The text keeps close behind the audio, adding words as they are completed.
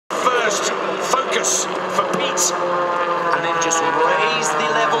first focus for Pete, and then just raise the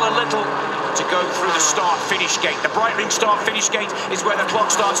level a little to go through the start-finish gate. The bright ring start-finish gate is where the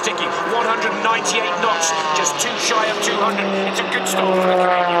clock starts ticking. 198 knots, just too shy of 200. It's a good start for the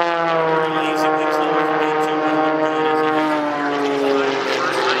Canadian.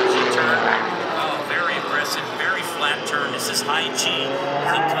 Turn. This is high G.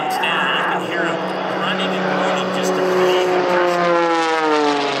 As he comes down, you can hear him running and pointing just to relieve the pressure.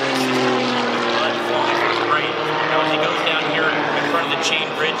 Blood flowing from his brain. Now as he goes down here in front of the chain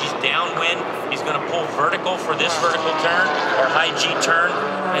bridge, he's downwind. He's going to pull vertical for this vertical turn, or high G turn,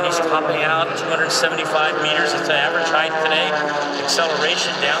 and he's topping out 275 meters. It's the average height today.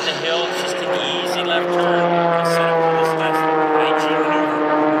 Acceleration down the hill, just an easy left turn. Set up for this last high G maneuver.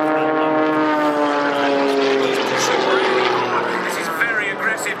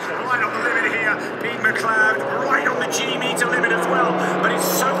 Right on the limit here, McLeod, right on the G-meter limit as well, but it's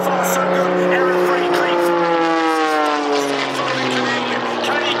so far so good, error-free clean.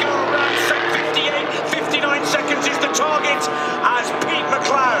 Can he go around 58, 59 seconds is the target, as Pete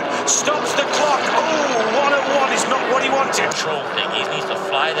McLeod stops the clock. Oh, 101 is not what he wanted. Control thing, he needs to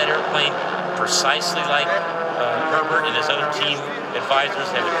fly that airplane precisely like Herbert and his other team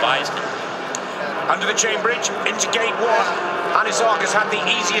advisors have advised him. Under the chain bridge, into gate 1. Anisak has had the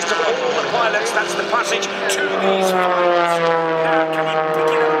easiest of all the pilots. That's the passage to these fires. Now, can he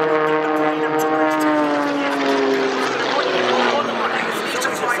pick it up? Get the plane up to rest. It's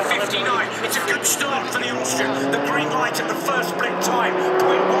a flight 59. It's a good start for the Austrian. The green light at the first split time.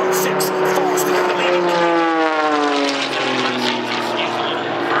 0.16 faster than the leading plane.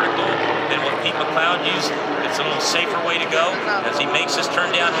 Vertical than what Pete McLeod used. It's a little safer way to go. As he makes his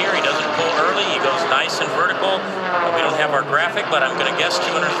turn down here, he doesn't pull early. He goes nice and vertical. We don't have our graphic, but I'm going to guess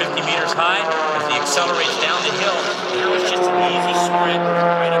 250 meters high. As he accelerates down the hill, there was just an easy sprint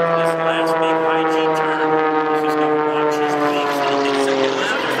right up to this last big high G turn. He's just going to watch his legs.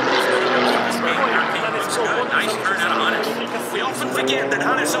 Nice turn out of Hannes. We often forget that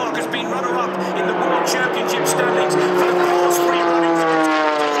Hannes Ark has been runner-up in the World Championship standings for the past 3 runnings.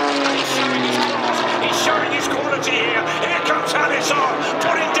 He's showing his quality here. Here comes Hannes Ark,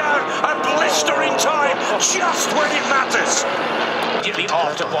 putting down a blistering time just when it matters. Immediately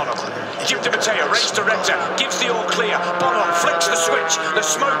after Bonhomme. Give to Matteo, race director, gives the all clear. Bonhomme flicks the switch, the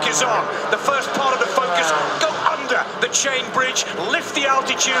smoke is on. The first part of the focus, go under the chain bridge, lift the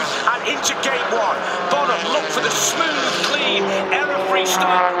altitude and into gate 1. Bonhomme, look for the smooth, clean, error-free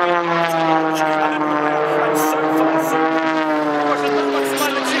start. And so far, so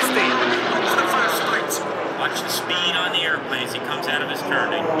watch the speed on the airplane as he comes out of his turn.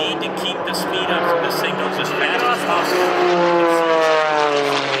 They need to keep the speed up so this thing goes as fast as possible.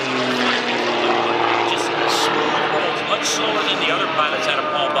 Just smooth rolls, much slower than the other pilots out of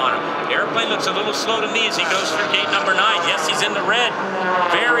Bonhomme. The airplane looks a little slow to me as he goes through gate number 9. Yes, he's in the red.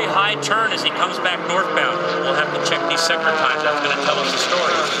 Very high turn as he comes back northbound. We'll have to check these sector times. That's going to tell us the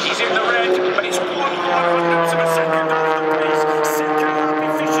story. He's in the red, but it's 1/100th of a second off the pace. Second lap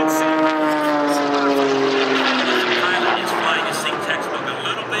efficiency.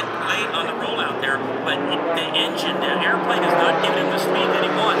 But the engine, the airplane is not giving him the speed that he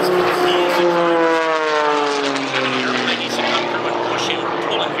wants. He is the airplane needs to come through and push him,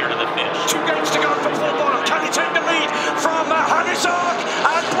 pull him here to the finish. 2 gates to go for Paul Bonhomme. Can he take the lead from Hannes Ark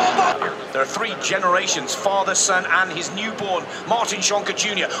and Paul Bonhomme? There are 3 generations, father, son, and his newborn, Martin Sonka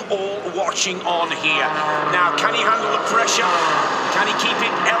Jr., all watching on here. Now, can he handle the pressure? Can he keep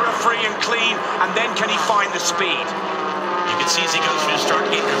it error-free and clean? And then can he find the speed? You can see as he goes through the start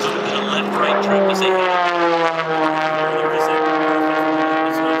gate, there's a little bit of left-right trip as they hit. There is that.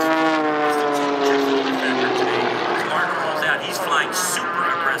 Mark rolls out. He's flying super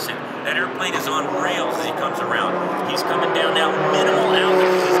aggressive. That airplane is on rails as he comes around. He's coming down now, minimal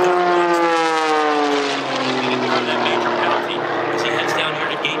altitude. He's got that major penalty as he heads down here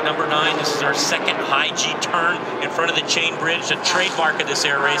to gate number 9. This is our second high G turn in front of the chain bridge, the trademark of this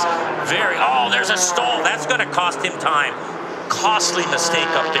air race. There's a stall. That's going to cost him time. Costly mistake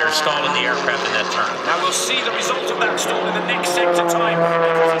up there, stalling the aircraft in that turn. Now we'll see the result of that stall in the next sector time,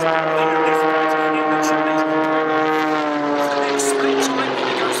 because he's battling at this point in the challenge. The next split time,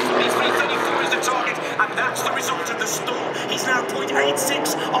 he goes 3:34 is the target, and that's the result of the stall. He's now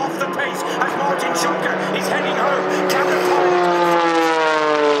 0.86 off the pace as Martin Sonka is heading home. Can the pilot?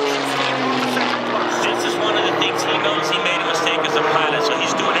 This is one of the things he knows he made a mistake as a pilot, so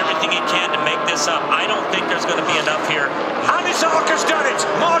he's doing everything he can to make this up. I don't think there's going to be enough here. Hannes Ark has done it.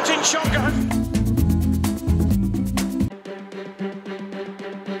 Martin Sonka.